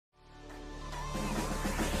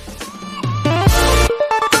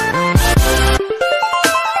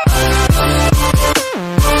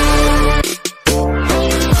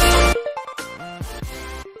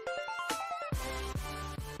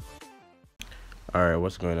Alright,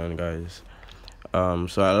 what's going on, guys?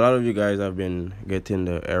 So a lot of you guys have been getting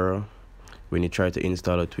the error when you try to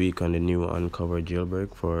install a tweak on the new uncovered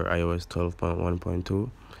jailbreak for iOS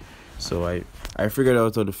 12.1.2. So I figured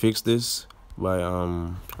out how to fix this by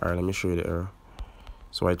alright, let me show you the error.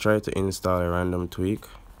 So I tried to install a random tweak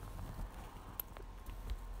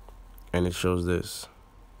and it shows this.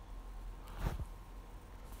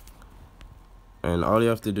 And all you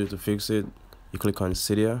have to do to fix it, you click on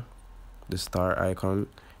Cydia, the star icon,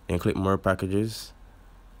 and click more packages.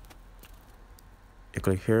 You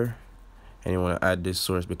click here and you want to add this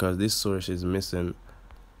source because this source is missing.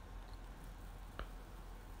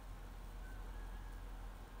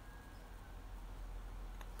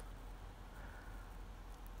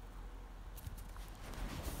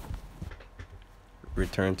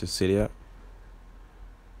 Return to Cydia.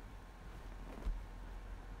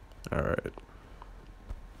 Alright,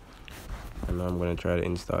 and now I'm going to try to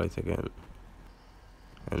install it again,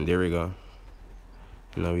 and there we go.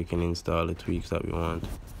 Now we can install the tweaks that we want.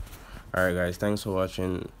 Alright guys, thanks for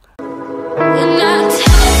watching.